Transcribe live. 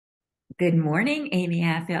Good morning, Amy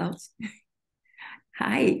Affelt.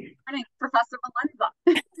 Hi. Morning, Professor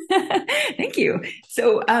Valenza. Thank you.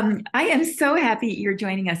 I am so happy you're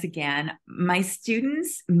joining us again. My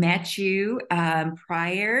students met you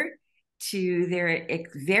prior to their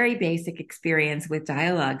very basic experience with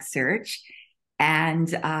dialogue search, and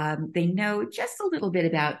they know just a little bit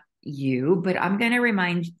about you, but I'm going to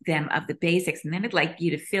remind them of the basics, and then I'd like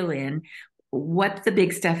you to fill in what the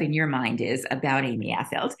big stuff in your mind is about Amy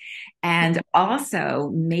Affelt, and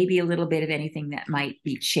also maybe a little bit of anything that might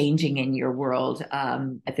be changing in your world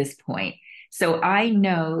at this point. So I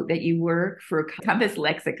know that you work for Compass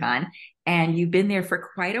Lexecon and you've been there for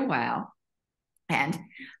quite a while. And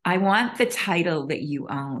I want the title that you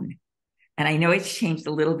own. And I know it's changed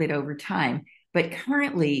a little bit over time, but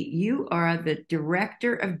currently you are the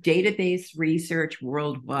Director of Database Research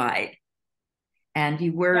Worldwide. And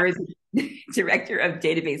you were Yes. the Director of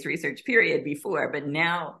Database Research, period, before, but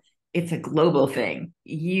now it's a global thing.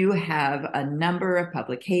 You have a number of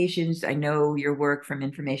publications. I know your work from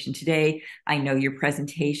Information Today. I know your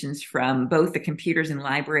presentations from both the Computers and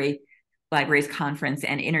Libraries Conference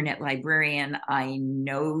and Internet Librarian. I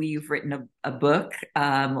know you've written a book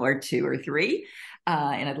or two or three,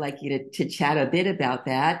 and I'd like you to chat a bit about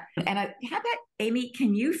that. How about Amy?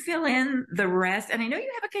 Can you fill in the rest? And I know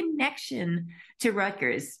you have a connection to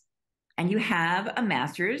Rutgers, and you have a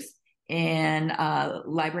master's in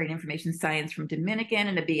library and information science from Dominican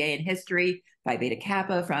and a BA in history Phi Beta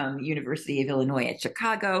Kappa from University of Illinois at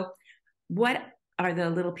Chicago. What are the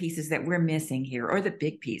little pieces that we're missing here, or the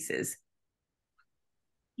big pieces?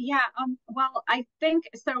 Yeah. Well, I think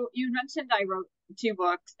so. You mentioned I wrote two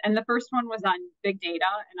books, and the first one was on big data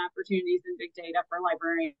and opportunities in big data for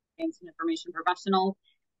librarians and information professionals.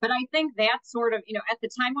 But I think that sort of, at the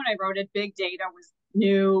time when I wrote it, big data was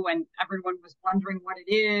new and everyone was wondering what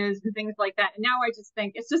it is and things like that. And now I just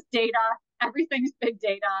think it's just data. Everything's big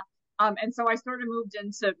data. And so I sort of moved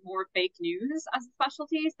into more fake news as a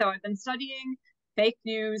specialty. So I've been studying fake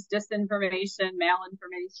news, disinformation,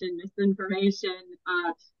 malinformation, misinformation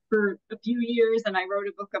for a few years, and I wrote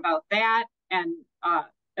a book about that and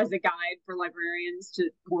as a guide for librarians to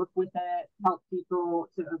work with it, help people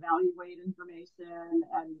to evaluate information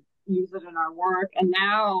and use it in our work. And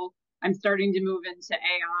now I'm starting to move into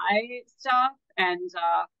AI stuff and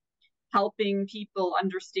helping people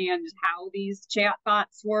understand how these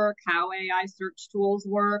chatbots work, how AI search tools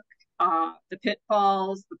work, the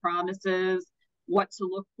pitfalls, the promises, what to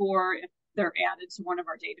look for if they're added to one of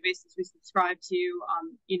our databases we subscribe to,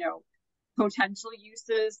 potential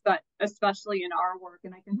uses, but especially in our work,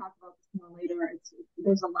 and I can talk about this more later,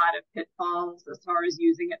 there's a lot of pitfalls as far as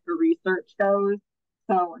using it for research goes.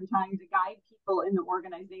 So I'm trying to guide people in the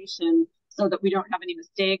organization so that we don't have any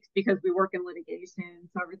mistakes because we work in litigation.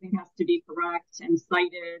 So everything has to be correct and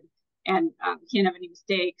cited and can't have any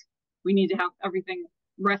mistakes. We need to have everything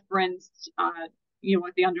referenced,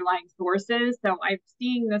 what the underlying source is. So I'm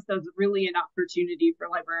seeing this as really an opportunity for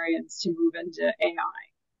librarians to move into AI.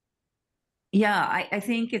 Yeah, I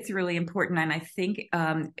think it's really important. And I think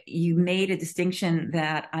you made a distinction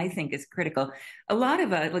that I think is critical. A lot of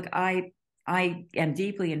like I am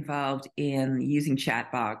deeply involved in using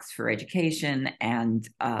chat box for education and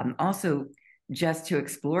also just to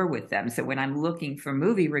explore with them. So when I'm looking for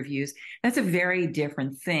movie reviews, that's a very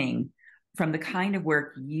different thing from the kind of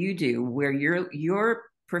work you do, where your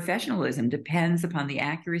professionalism depends upon the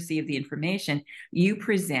accuracy of the information you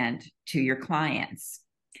present to your clients.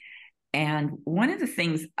 And one of the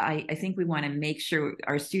things I think we want to make sure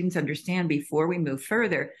our students understand before we move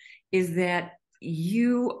further is that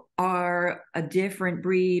you are a different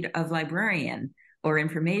breed of librarian or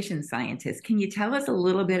information scientist. Can you tell us a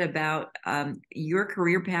little bit about your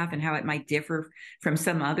career path and how it might differ from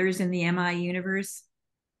some others in the MI universe?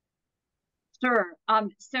 Sure.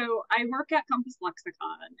 So I work at Compass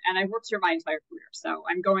Lexecon and I worked here my entire career. So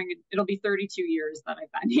it'll be 32 years that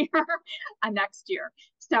I've been here next year.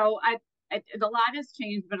 So a lot has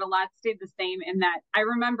changed, but a lot stayed the same in that I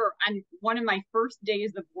remember on one of my first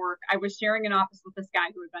days of work, I was sharing an office with this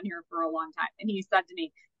guy who had been here for a long time. And he said to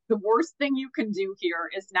me, the worst thing you can do here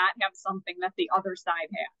is not have something that the other side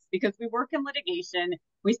has because we work in litigation.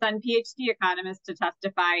 We send PhD economists to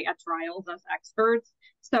testify at trials as experts.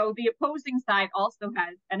 So the opposing side also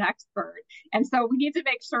has an expert. And so we need to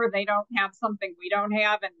make sure they don't have something we don't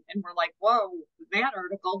have. And we're like, whoa, that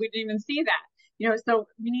article, we didn't even see that. So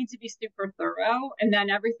we need to be super thorough and then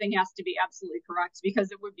everything has to be absolutely correct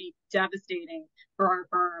because it would be devastating for our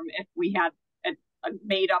firm if we had a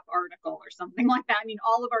made up article or something like that. I mean,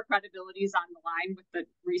 all of our credibility is on the line with the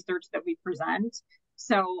research that we present.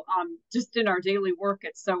 So just in our daily work,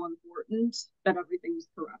 it's so important that everything is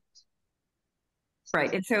correct.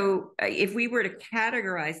 Right. And so if we were to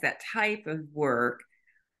categorize that type of work,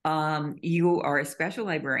 you are a special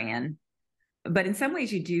librarian, but in some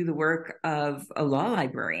ways you do the work of a law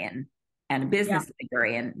librarian and a Yeah. business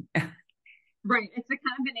librarian. Right. It's a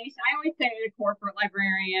combination. I always say a corporate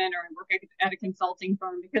librarian or I work at a consulting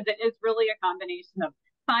firm because it is really a combination of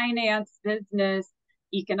finance, business,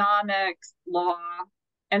 economics, law.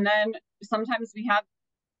 And then sometimes we have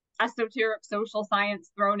esoteric social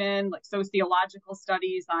science thrown in, like sociological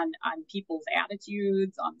studies on people's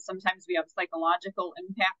attitudes. Sometimes we have psychological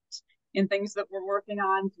impact in things that we're working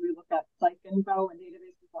on. So we look at psych info and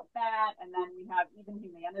databases like that. And then we have even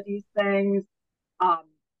humanities things. Um,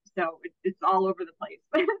 it's all over the place.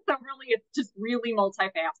 So really, it's just really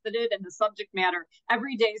multifaceted, and the subject matter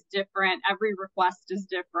every day is different. Every request is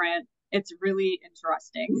different. It's really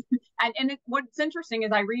interesting. What's interesting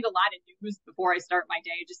is I read a lot of news before I start my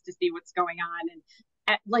day just to see what's going on,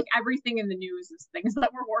 and like everything in the news is things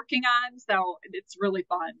that we're working on. So it's really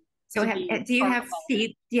fun So to be do you part have of all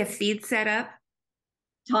feed? Do you have feed set up?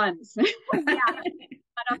 tons. Yeah,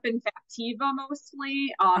 set up in Factiva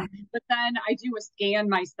mostly. But then I do a scan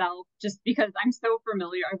myself just because I'm so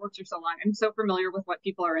familiar. I worked here so long. I'm so familiar with what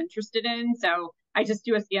people are interested in. So I just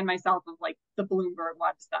do a scan myself of like the Bloomberg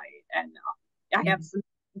website, and I have some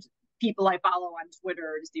people I follow on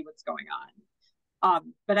Twitter to see what's going on.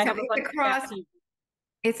 But I So have a bunch of Factiva.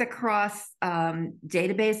 it's across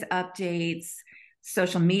database updates,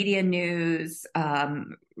 social media news,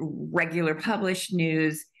 regular published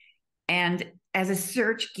news. And as a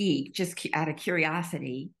search geek, just out of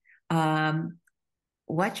curiosity, um,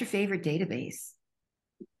 what's your favorite database?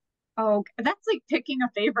 Oh, that's like picking a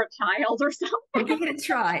favorite child or Well, something. give it a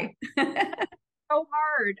try. So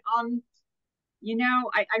hard.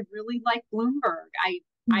 I really like Bloomberg.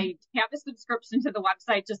 I have a subscription to the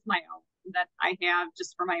website, just my own, that I have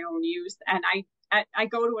just for my own use, and I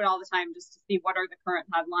go to it all the time just to see what are the current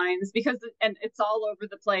headlines because and it's all over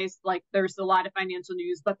the place. Like there's a lot of financial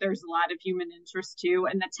news, but there's a lot of human interest too,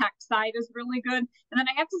 and the tech side is really good. And then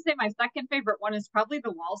I have to say my second favorite one is probably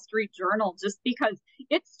the Wall Street Journal, just because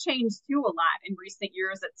it's changed too a lot in recent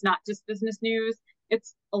years. It's not just business news,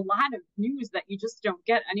 it's a lot of news that you just don't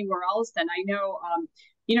get anywhere else. And I know,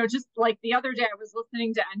 just like the other day, I was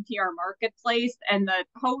listening to NPR Marketplace, and the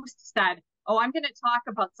host said, "Oh, I'm going to talk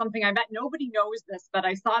about something. I bet nobody knows this, but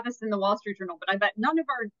I saw this in the Wall Street Journal, but I bet none of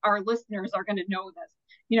our listeners are going to know this.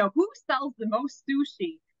 Who sells the most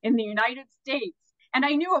sushi in the United States?" And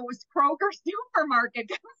I knew it was Kroger Supermarket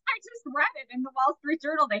because I just read it in the Wall Street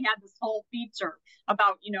Journal. They had this whole feature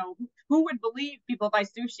about, who would believe people buy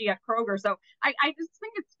sushi at Kroger. So I just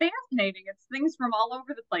think it's fascinating. It's things from all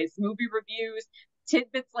over the place, movie reviews,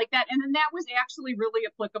 tidbits like that. And then that was actually really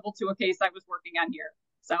applicable to a case I was working on here.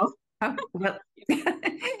 So, Oh, well,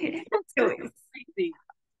 so, crazy.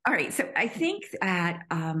 all right. So I think that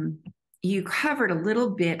you covered a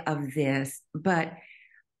little bit of this, but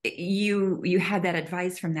you had that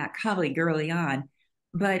advice from that colleague early on.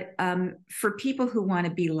 But for people who want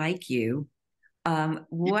to be like you,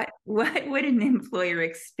 what would an employer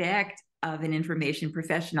expect of an information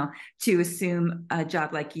professional to assume a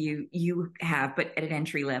job like you have, but at an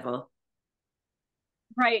entry level?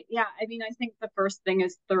 Right. Yeah. I mean, I think the first thing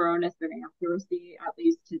is thoroughness and accuracy, at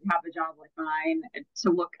least to have a job like mine, to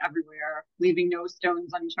look everywhere, leaving no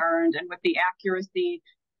stones unturned. And with the accuracy,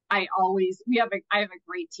 I have a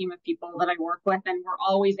great team of people that I work with, and we're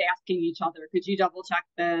always asking each other, could you double check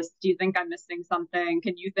this? Do you think I'm missing something?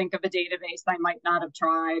 Can you think of a database I might not have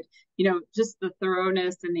tried? Just the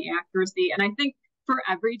thoroughness and the accuracy. And I think for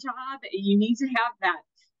every job, you need to have that,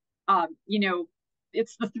 um, you know,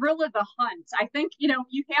 it's the thrill of the hunt. I think, you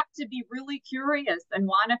have to be really curious and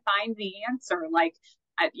want to find the answer. Like,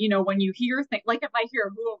 when you hear things, like if I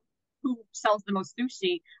hear who sells the most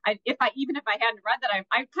sushi, even if I hadn't read that,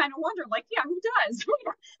 I kind of wonder, like, yeah, who does?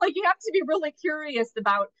 Like, you have to be really curious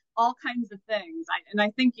about all kinds of things. And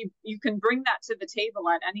I think you can bring that to the table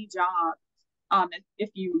at any job.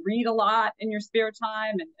 If you read a lot in your spare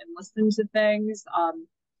time and listen to things,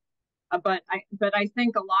 but I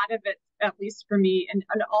think a lot of it, at least for me, and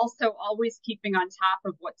also always keeping on top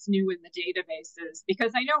of what's new in the databases,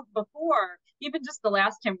 because I know before, even just the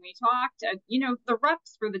last time we talked, the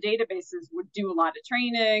reps for the databases would do a lot of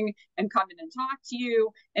training and come in and talk to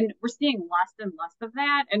you, and we're seeing less and less of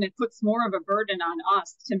that, and it puts more of a burden on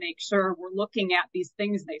us to make sure we're looking at these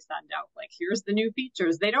things they send out, like here's the new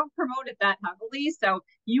features. They don't promote it that heavily, so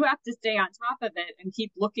you have to stay on top of it and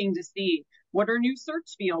keep looking to see what are new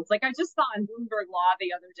search fields. Like I just saw on Bloomberg Law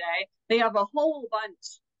the other day, they have a whole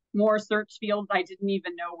bunch more search fields I didn't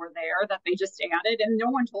even know were there that they just added, and no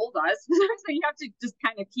one told us. So you have to just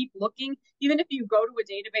kind of keep looking. Even if you go to a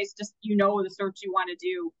database, just the search you want to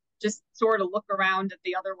do, just sort of look around at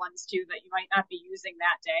the other ones too that you might not be using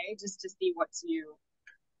that day, just to see what's new.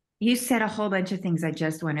 You said a whole bunch of things I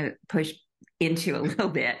just want to push into a little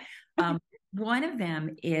bit. Um, one of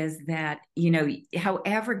them is that,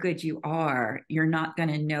 however good you are, you're not going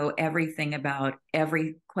to know everything about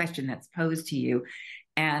every question that's posed to you.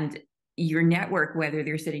 And your network, whether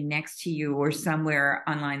they're sitting next to you or somewhere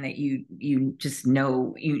online that you just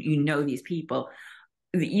know, you know these people,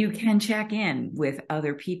 you can check in with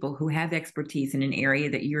other people who have expertise in an area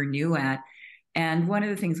that you're new at. And one of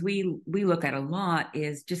the things we look at a lot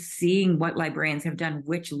is just seeing what librarians have done,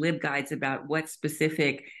 which LibGuides about what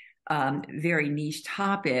specific, very niche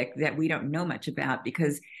topic that we don't know much about,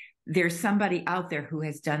 because there's somebody out there who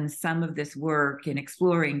has done some of this work in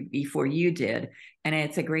exploring before you did. And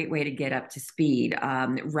it's a great way to get up to speed,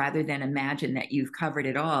 rather than imagine that you've covered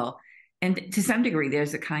it all. And to some degree,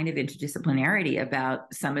 there's a kind of interdisciplinarity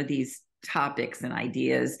about some of these topics and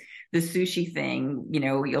ideas. The sushi thing,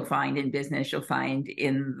 you'll find in business, you'll find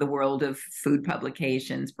in the world of food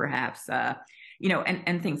publications, perhaps,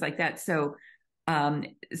 and things like that. So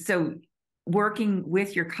working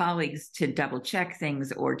with your colleagues to double check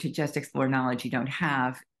things or to just explore knowledge you don't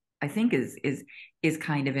have, I think is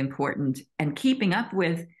kind of important. And keeping up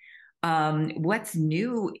with what's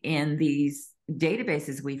new in these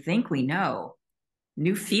databases we think we know.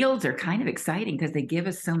 New fields are kind of exciting because they give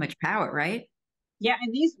us so much power, right? Yeah,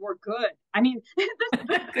 and these were good. I mean,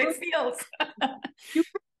 good fields. You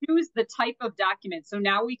can choose the type of document. So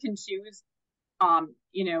now we can choose,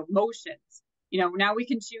 motions. Now we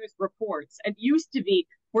can choose reports. It used to be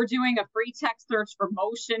we're doing a free text search for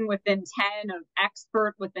motion within 10 of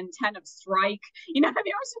expert, within 10 of strike.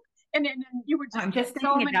 I mean, and you would just I'm just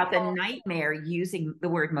thinking about the nightmare using the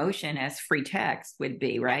word motion as free text would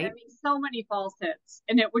be, right? I mean, so many false hits,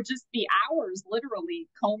 and it would just be hours literally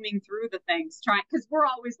combing through the things, trying, because we're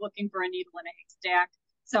always looking for a needle in a haystack.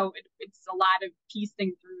 So it's a lot of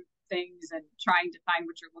piecing through things and trying to find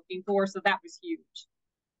what you're looking for. So that was huge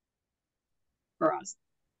for us.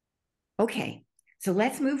 Okay, so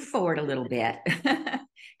let's move forward a little bit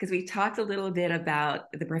because we talked a little bit about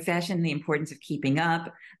the profession, the importance of keeping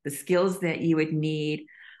up, the skills that you would need.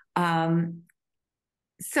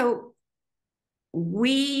 So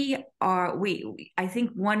I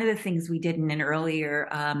think one of the things we did in an earlier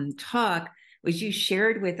talk was you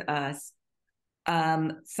shared with us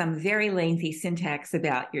some very lengthy syntax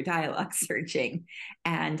about your dialogue searching.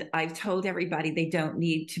 And I've told everybody they don't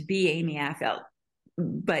need to be Amy Affelt,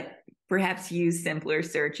 but perhaps use simpler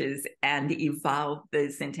searches and evolve the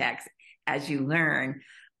syntax as you learn,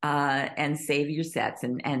 and save your sets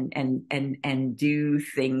and do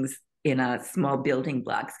things in a small building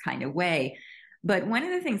blocks kind of way. But one of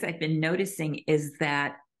the things I've been noticing is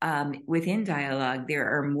that within dialogue,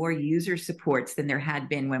 there are more user supports than there had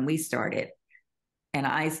been when we started. And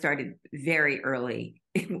I started very early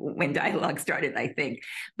when dialogue started, I think.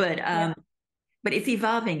 But it's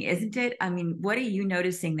evolving, isn't it? I mean, what are you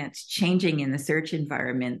noticing that's changing in the search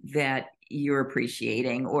environment that you're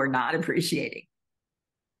appreciating or not appreciating?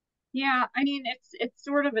 Yeah, I mean, it's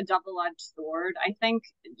sort of a double-edged sword. I think,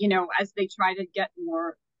 as they try to get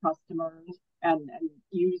more customers and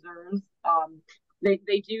users,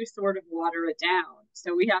 they do sort of water it down.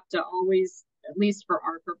 So we have to always, at least for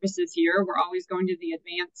our purposes here, we're always going to the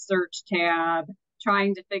advanced search tab,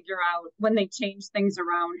 trying to figure out when they change things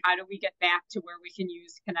around, how do we get back to where we can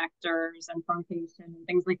use connectors and truncation and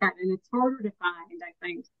things like that. And it's harder to find, I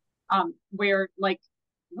think, where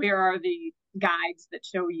are the guides that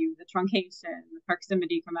show you the truncation, the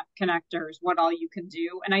proximity connectors, what all you can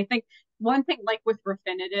do. And I think one thing, like with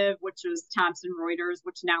Refinitiv, which was Thomson Reuters,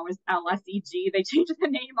 which now is LSEG, they change the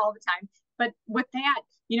name all the time. But with that,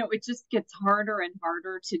 it just gets harder and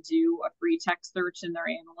harder to do a free text search in their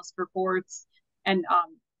analyst reports. And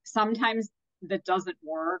sometimes that doesn't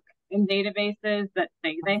work in databases that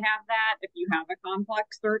say they have that. If you have a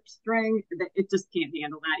complex search string, it just can't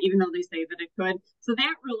handle that, even though they say that it could. So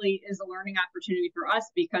that really is a learning opportunity for us,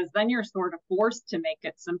 because then you're sort of forced to make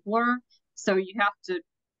it simpler. So you have to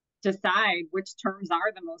decide which terms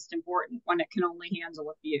are the most important when it can only handle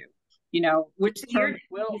a few, which terms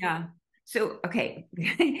will. Yeah. So, okay.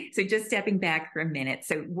 So just stepping back for a minute.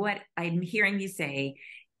 So what I'm hearing you say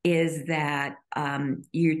is that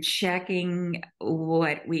you're checking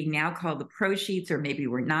what we now call the pro sheets, or maybe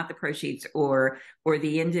we're not the pro sheets, or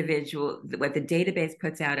the individual, what the database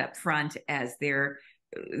puts out up front as their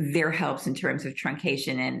helps in terms of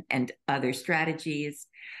truncation and other strategies.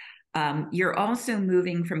 You're also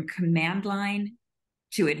moving from command line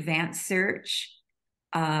to advanced search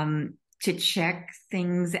to check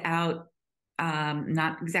things out.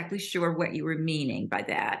 Not exactly sure what you were meaning by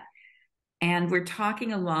that. And we're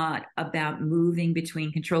talking a lot about moving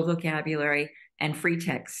between controlled vocabulary and free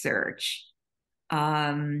text search.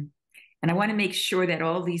 And I want to make sure that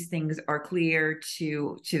all these things are clear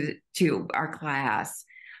to our class.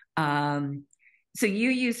 So you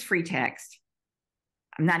use free text.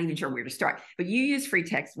 I'm not even sure where to start, but you use free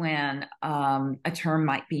text when a term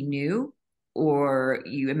might be new, or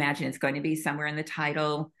you imagine it's going to be somewhere in the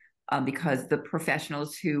title because the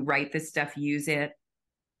professionals who write this stuff use it.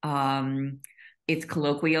 It's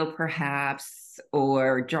colloquial, perhaps,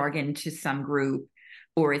 or jargon to some group,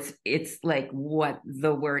 or it's like what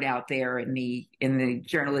the word out there in the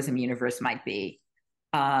journalism universe might be.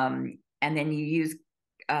 And then you use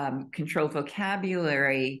controlled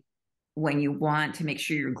vocabulary when you want to make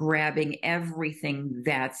sure you're grabbing everything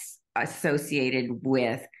that's associated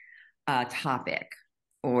with a topic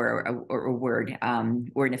or a word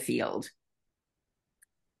or in a field.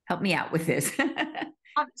 Help me out with this.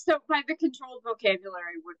 So by the controlled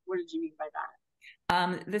vocabulary, what did you mean by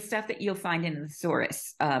that? The stuff that you'll find in the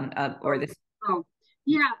thesaurus or the. Oh,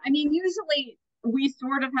 yeah. I mean, usually we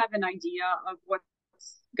sort of have an idea of what's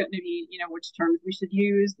going to be, which terms we should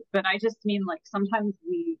use. But I just mean like sometimes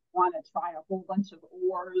we want to try a whole bunch of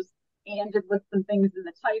ors and with some things in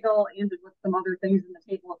the title and with some other things in the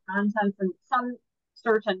table of contents. And some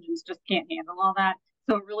search engines just can't handle all that.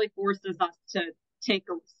 So it really forces us to take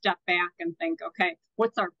a step back and think, okay,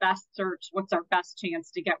 what's our best search? What's our best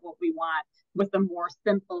chance to get what we want with a more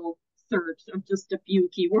simple search of just a few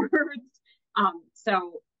keywords?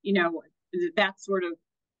 So, that's sort of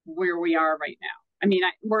where we are right now. I mean,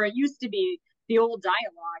 where it used to be the old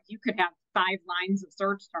dialogue, you could have 5 lines of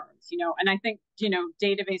search terms, and I think,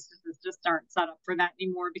 databases just aren't set up for that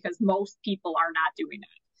anymore because most people are not doing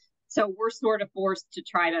that. So we're sort of forced to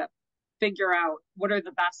try to figure out what are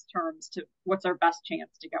the best terms to what's our best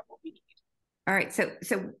chance to get what we need. All right. So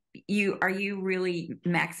are you really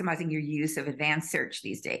maximizing your use of advanced search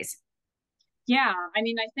these days? Yeah. I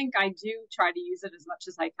mean, I think I do try to use it as much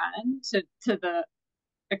as I can to the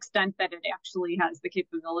extent that it actually has the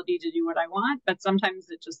capability to do what I want, but sometimes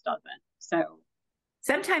it just doesn't. So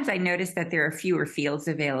sometimes I notice that there are fewer fields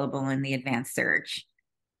available in the advanced search.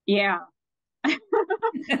 Yeah.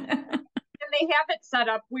 They have it set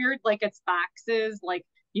up weird, like it's boxes, like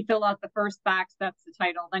you fill out the first box, that's the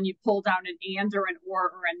title, then you pull down an and or an or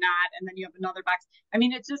a not, and then you have another box. I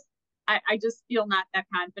mean, it's just I just feel not that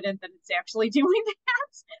confident that it's actually doing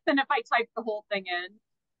that than if I type the whole thing in.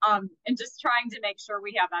 And just trying to make sure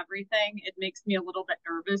we have everything, it makes me a little bit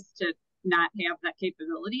nervous to not have that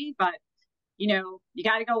capability, but you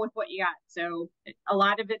got to go with what you got. So a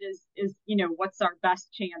lot of it is what's our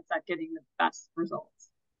best chance at getting the best results.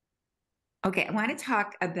 Okay, I want to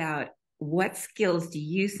talk about what skills do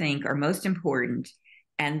you think are most important,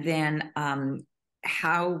 and then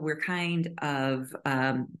how we're kind of,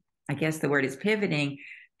 I guess the word is pivoting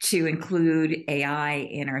to include AI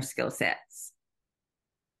in our skill sets.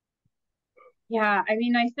 Yeah, I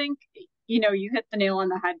mean, I think, you hit the nail on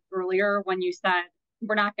the head earlier when you said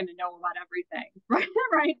we're not going to know about everything, right?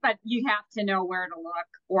 Right. But you have to know where to look,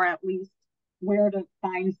 or at least where to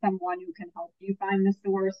find someone who can help you find the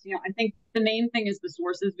source. I think the main thing is the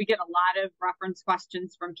sources. We get a lot of reference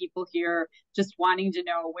questions from people here just wanting to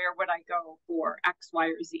know where would I go for X, Y,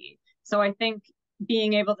 or Z. So I think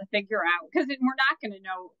being able to figure out, because we're not going to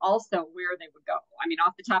know also where they would go. I mean,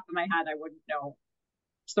 off the top of my head, I wouldn't know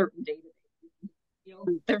certain databases.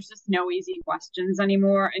 There's just no easy questions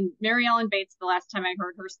anymore. And Mary Ellen Bates, the last time I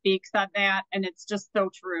heard her speak, said that, and it's just so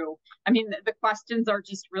true. I mean, the questions are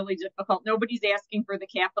just really difficult. Nobody's asking for the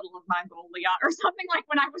capital of Mongolia or something like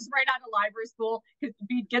when I was right out of library school, because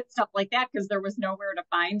we'd get stuff like that because there was nowhere to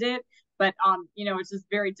find it. But it's just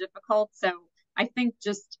very difficult. So I think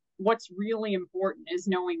just what's really important is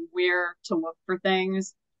knowing where to look for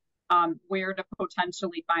things. Where to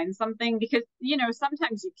potentially find something, because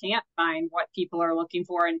sometimes you can't find what people are looking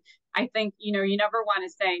for, and I think you never want to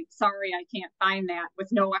say sorry, I can't find that with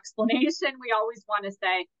no explanation. We always want to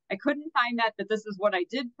say I couldn't find that, but this is what I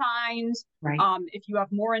did find. Right. If you have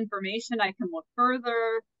more information, I can look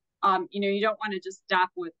further. You don't want to just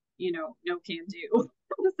stop with no can do.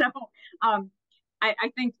 So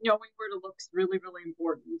I think knowing where to look is really, really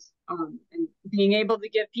important, and being able to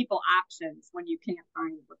give people options when you can't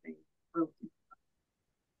find what they are looking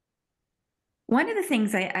for. One of the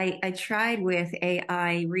things I tried with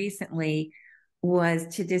AI recently was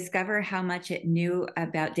to discover how much it knew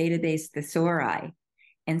about database thesauri.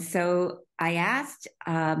 And so I asked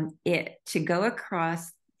it to go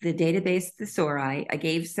across the database thesauri. I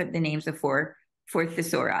gave the names of four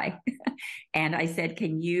thesauri. And I said,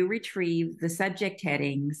 can you retrieve the subject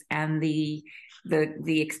headings and the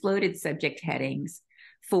exploded subject headings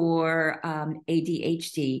for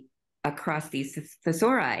ADHD across these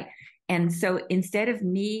thesauri? And so instead of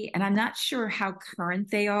me, and I'm not sure how current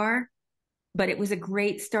they are, but it was a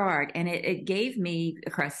great start. And it gave me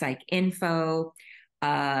across psych info,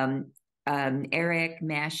 um, Eric,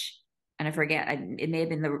 Mesh, and I forget, it may have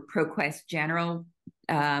been the ProQuest General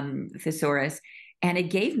thesaurus. And it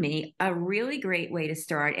gave me a really great way to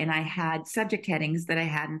start. And I had subject headings that I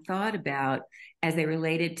hadn't thought about as they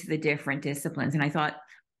related to the different disciplines. And I thought,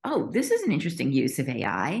 oh, this is an interesting use of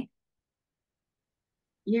AI.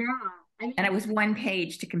 Yeah. And it was one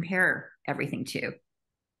page to compare everything to.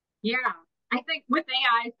 Yeah. I think with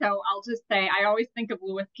AI, so I'll just say I always think of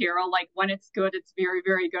Lewis Carroll, like when it's good, it's very,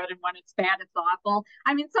 very good, and when it's bad, it's awful.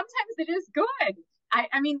 I mean, sometimes it is good.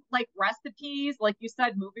 I mean, like recipes, like you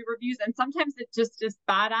said, movie reviews, and sometimes it just is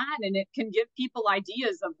spot on and it can give people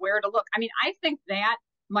ideas of where to look. I mean, I think that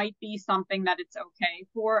might be something that it's okay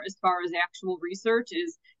for as far as actual research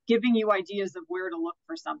is giving you ideas of where to look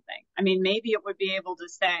for something. I mean, maybe it would be able to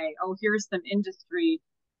say, oh, here's some industry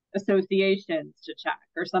associations to check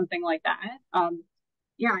or something like that.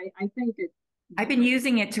 Yeah, I think it's I've been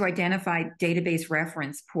using it to identify database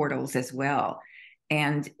reference portals as well.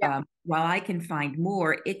 And yeah, while I can find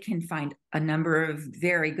more, it can find a number of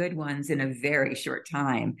very good ones in a very short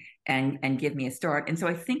time and give me a start. And so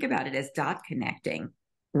I think about it as dot connecting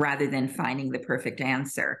rather than finding the perfect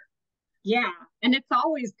answer. yeah, and it's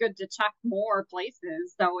always good to check more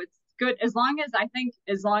places. So it's good as long as I think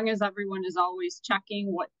as long as everyone is always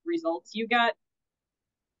checking what results you get.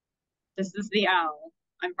 This is the L.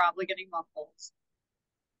 I'm probably getting muffled.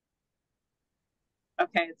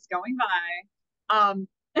 Okay, it's going by.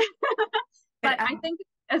 But But I think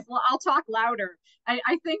as I'll talk louder.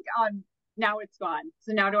 I think now it's gone.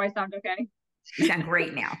 So now do I sound okay? you sound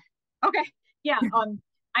great now. Okay. Yeah.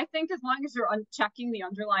 I think as long as you're checking the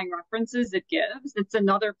underlying references it gives, it's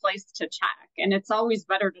another place to check. And it's always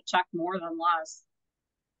better to check more than less.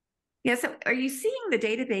 Yeah. So are you seeing the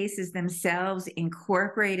databases themselves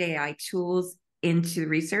incorporate AI tools into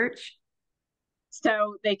research?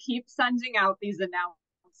 So they keep sending out these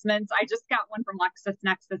announcements. I just got one from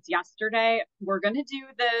LexisNexis yesterday. We're going to do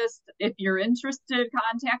this. If you're interested,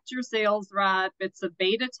 contact your sales rep. It's a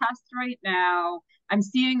beta test right now. I'm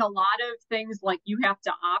seeing a lot of things like you have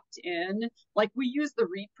to opt in. Like we use the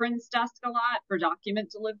reprints desk a lot for document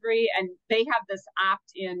delivery, and they have this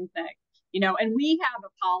opt in thing, and we have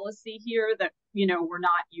a policy here that, we're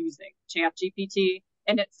not using ChatGPT.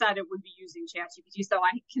 And it said it would be using ChatGPT. So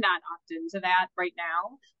I cannot opt into that right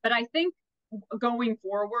now. But I think going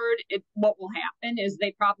forward, what will happen is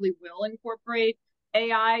they probably will incorporate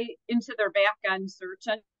AI into their back end search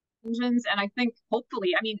engines. And I think hopefully,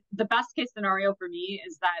 I mean, the best case scenario for me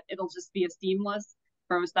is that it'll just be a seamless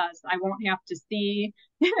process. I won't have to see,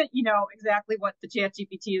 exactly what the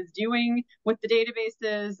ChatGPT is doing with the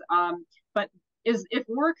databases. But if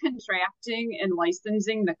we're contracting and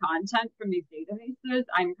licensing the content from these databases,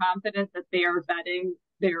 I'm confident that they are vetting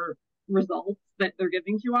their results that they're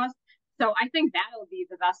giving to us. So I think that'll be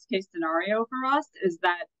the best case scenario for us is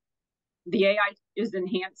that the AI is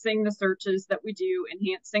enhancing the searches that we do,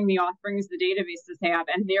 enhancing the offerings the databases have,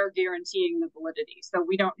 and they're guaranteeing the validity. So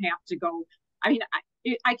we don't have to go. I mean,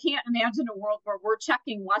 I can't imagine a world where we're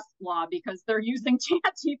checking Westlaw because they're using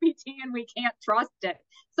ChatGPT and we can't trust it.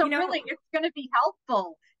 So really, it's going to be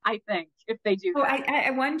helpful, I think, if they do that.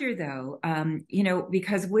 I wonder though,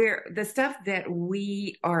 because the stuff that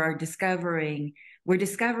we are discovering, we're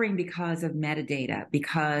discovering because of metadata,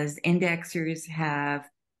 because indexers have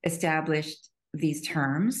established these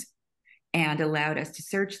terms and allowed us to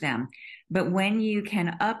search them. But when you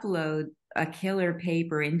can upload a killer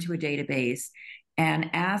paper into a database and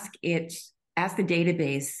ask the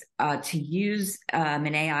database to use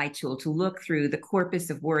an AI tool to look through the corpus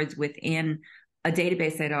of words within a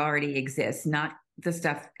database that already exists, not the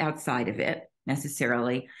stuff outside of it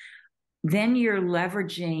necessarily, then you're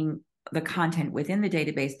leveraging the content within the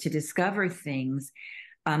database to discover things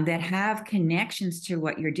that have connections to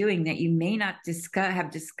what you're doing that you may not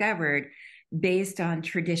have discovered based on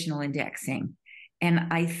traditional indexing. And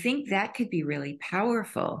I think that could be really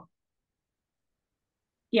powerful.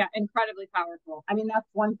 Yeah, incredibly powerful. I mean, that's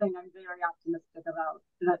one thing I'm very optimistic about,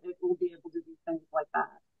 that it will be able to do things like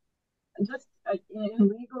that. And just in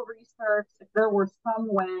legal research, if there were some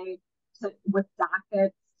way with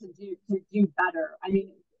dockets to do better, I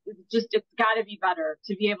mean, it's got to be better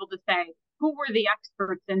to be able to say, who were the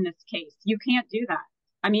experts in this case? You can't do that.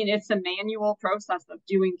 I mean, it's a manual process of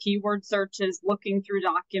doing keyword searches, looking through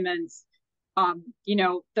documents.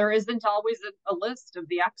 There isn't always a list of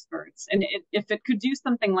the experts. And if it could do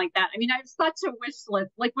something like that, I mean, I have such a wish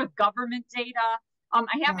list, like with government data. I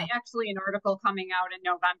have Yeah. actually an article coming out in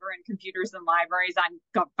November in Computers and Libraries on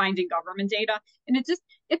finding government data. And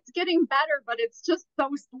it's getting better, but it's just so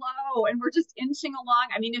slow. And we're just inching along.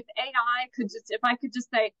 I mean, if I could just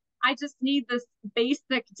say, I just need this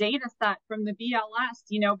basic data set from the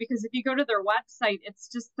BLS, because if you go to their website, it's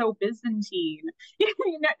just so Byzantine.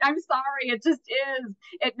 I'm sorry, it just is.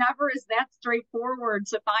 It never is that straightforward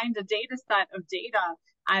to find a data set of data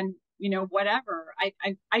and whatever.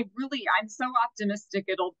 I'm so optimistic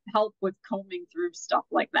it'll help with combing through stuff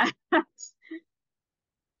like that.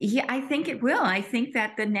 Yeah, I think it will. I think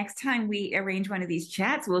that the next time we arrange one of these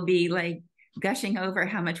chats, we'll be like gushing over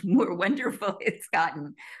how much more wonderful it's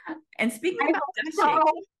gotten. And speaking I about gushing,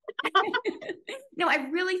 hope no, I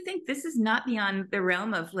really think this is not beyond the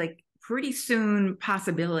realm of like pretty soon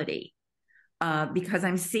possibility. Because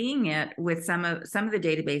I'm seeing it with some of the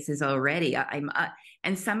databases already.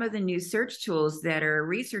 And some of the new search tools that are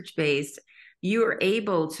research based, you are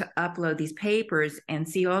able to upload these papers and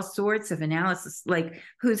see all sorts of analysis, like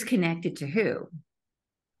who's connected to who.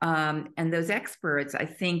 And those experts, I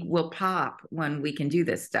think, will pop when we can do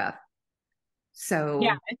this stuff.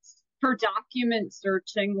 yeah, So, it's for document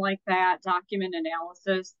searching like that, document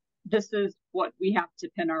analysis. This is what we have to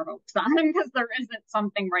pin our hopes on because there isn't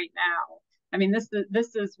something right now. I mean, this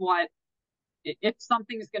is what if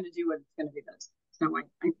something's going to do it, it's going to be this. So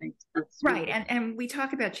I think that's right. really And we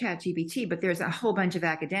talk about ChatGPT, but there's a whole bunch of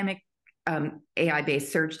academic AI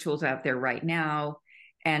based search tools out there right now.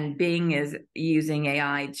 And Bing is using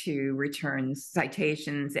AI to return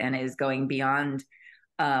citations and is going beyond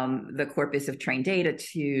the corpus of trained data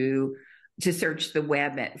to search the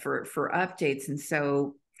web for updates. And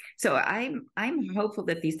so I'm hopeful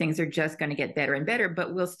that these things are just going to get better and better,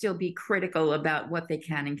 but we'll still be critical about what they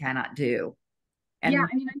can and cannot do. yeah. And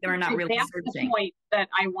I mean, I they're think not really that's the searching. point that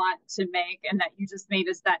I want to make, and that you just made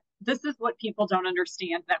is that this is what people don't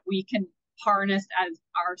understand that we can harness as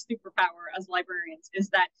our superpower as librarians is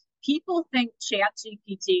that people think Chat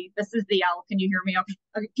GPT, this is the L, can you hear me?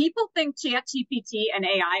 Okay. People think Chat GPT and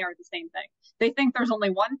AI are the same thing. They think there's only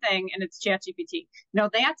one thing and it's Chat GPT. No,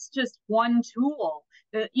 that's just one tool.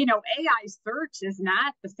 AI search is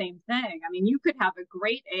not the same thing. I mean, you could have a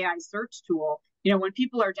great AI search tool. When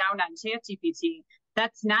people are down on Chat GPT,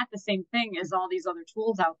 that's not the same thing as all these other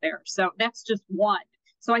tools out there. So that's just one.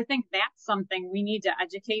 So I think that's something we need to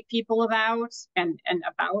educate people about and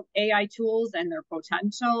about AI tools and their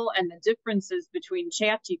potential and the differences between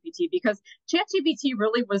ChatGPT because ChatGPT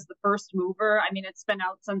really was the first mover. I mean, it's been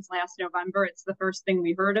out since last November. It's the first thing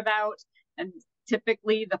we heard about. And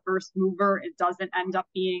typically the first mover, it doesn't end up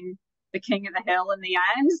being the king of the hill in the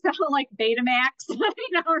end. So like Betamax,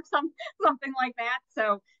 or something like that.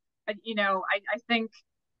 So, I think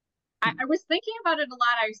I was thinking about it a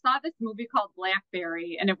lot. I saw this movie called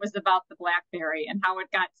Blackberry, and it was about the Blackberry and how it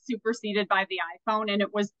got superseded by the iPhone, and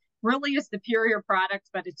it was really a superior product,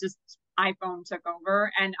 but it just iPhone took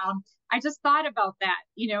over. And I just thought about that.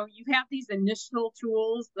 You have these initial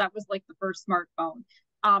tools that was like the first smartphone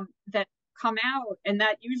that come out, and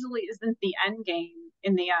that usually isn't the end game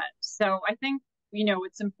in the end. So I think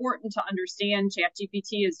it's important to understand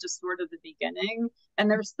ChatGPT is just sort of the beginning,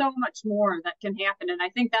 and there's so much more that can happen. And I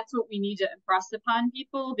think that's what we need to impress upon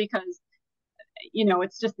people because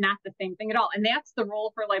it's just not the same thing at all. And that's the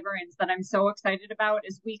role for librarians that I'm so excited about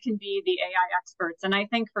is we can be the AI experts. And I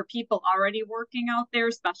think for people already working out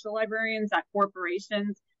there, special librarians at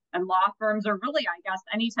corporations and law firms, or really, I guess,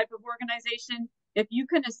 any type of organization, if you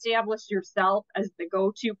can establish yourself as the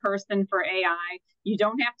go-to person for AI, you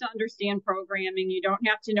don't have to understand programming, you don't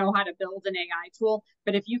have to know how to build an AI tool,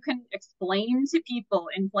 but if you can explain to people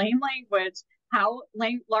in plain language how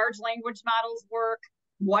large language models work,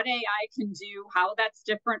 what AI can do, how that's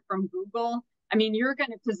different from Google, I mean, you're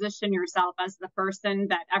going to position yourself as the person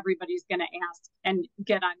that everybody's going to ask and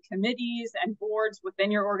get on committees and boards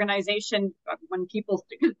within your organization when people,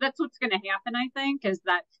 because that's what's going to happen, I think, is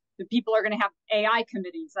that the people are going to have AI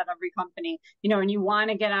committees at every company, and you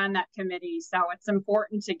want to get on that committee. So it's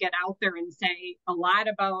important to get out there and say a lot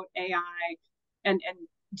about AI and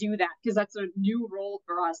do that because that's a new role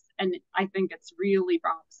for us. And I think it's really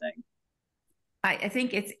promising. I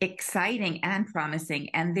think it's exciting and promising,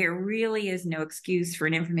 and there really is no excuse for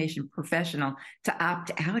an information professional to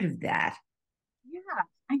opt out of that.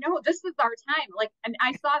 Yeah. I know this is our time. Like, and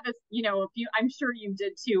I saw this, I'm sure you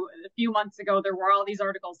did too. A few months ago, there were all these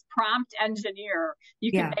articles. Prompt engineer,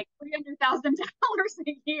 you can Yeah. make $300,000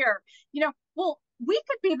 a year. Well, we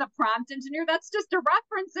could be the prompt engineer. That's just a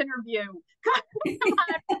reference interview. Come on,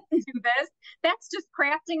 I can do this. That's just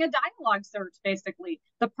crafting a dialogue search, basically.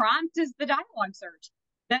 The prompt is the dialogue search.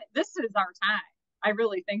 This is our time. I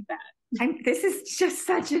really think that. This is just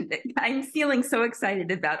I'm feeling so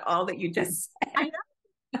excited about all that you just I said.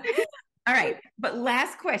 know. All right. But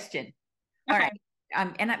last question. All Okay.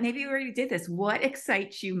 right. And maybe you already did this. What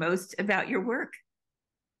excites you most about your work?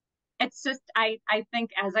 It's just I think,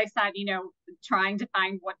 as I said, trying to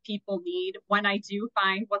find what people need. When I do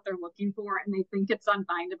find what they're looking for and they think it's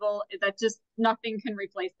unfindable, that just nothing can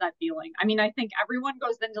replace that feeling. I mean, I think everyone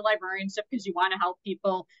goes into librarianship because you want to help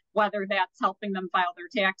people, whether that's helping them file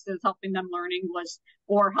their taxes, helping them learn English,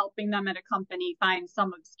 or helping them at a company find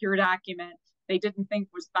some obscure document they didn't think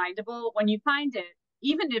was findable. When you find it,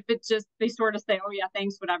 even if it's just they sort of say, oh yeah,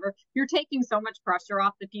 thanks, whatever, you're taking so much pressure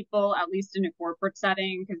off the people, at least in a corporate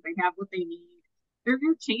setting, because they have what they need. If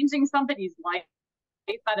you're changing somebody's life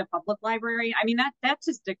at a public library, I mean, that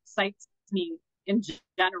just excites me in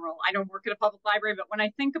general. I don't work at a public library, but when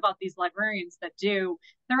I think about these librarians that do,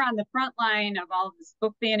 they're on the front line of all of this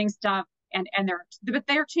book banning stuff, and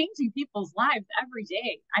they're changing people's lives every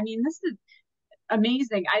day. I mean, this is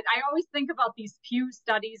amazing. I always think about these Pew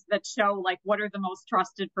studies that show like what are the most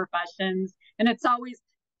trusted professions, and it's always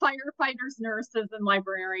firefighters, nurses, and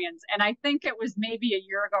librarians. And I think it was maybe a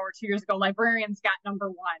year ago or 2 years ago, librarians got number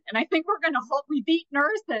one. And I think we're going to hold, we beat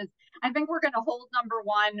nurses. I think we're going to hold number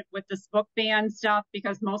one with this book ban stuff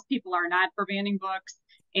because most people are not for banning books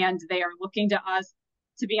and they are looking to us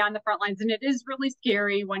to be on the front lines. And it is really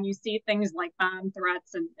scary when you see things like bomb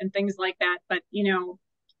threats and things like that. But,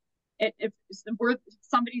 if we're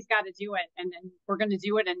somebody's got to do it, and we're going to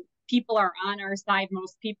do it, and people are on our side.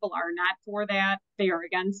 Most people are not for that. They are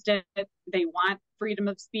against it. They want freedom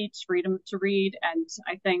of speech, freedom to read, and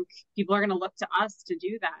I think people are going to look to us to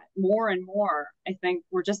do that more and more. I think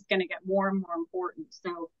we're just going to get more and more important.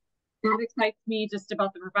 So that excites me just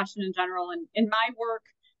about the profession in general. And in my work,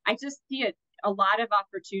 I just see it a lot of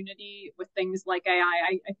opportunity with things like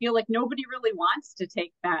AI. I feel like nobody really wants to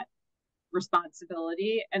take that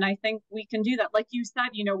responsibility. And I think we can do that. Like you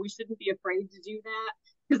said, we shouldn't be afraid to do that.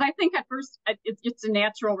 Because I think at first it's a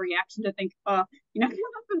natural reaction to think, this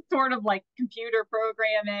is sort of like computer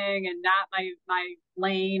programming and not my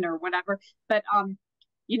lane or whatever. But,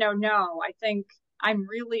 no, I think I'm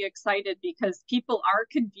really excited because people are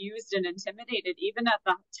confused and intimidated, even at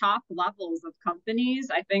the top levels of companies.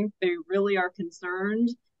 I think they really are concerned.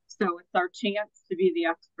 So it's our chance to be the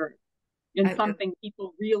expert in something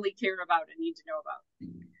people really care about and need to know about.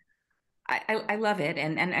 I love it,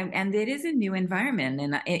 and it is a new environment,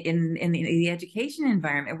 and in the education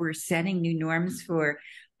environment, we're setting new norms for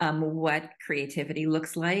what creativity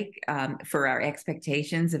looks like, for our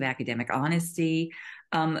expectations of academic honesty,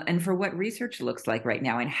 and for what research looks like right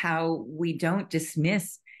now, and how we don't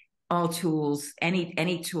dismiss all tools,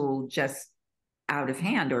 any tool just out of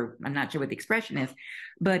hand, or I'm not sure what the expression is,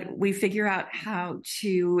 but we figure out how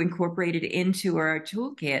to incorporate it into our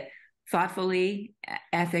toolkit thoughtfully,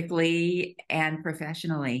 ethically, and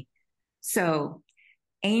professionally. So,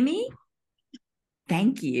 Amy,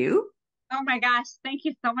 thank you. Oh my gosh, thank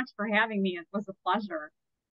you so much for having me. It was a pleasure.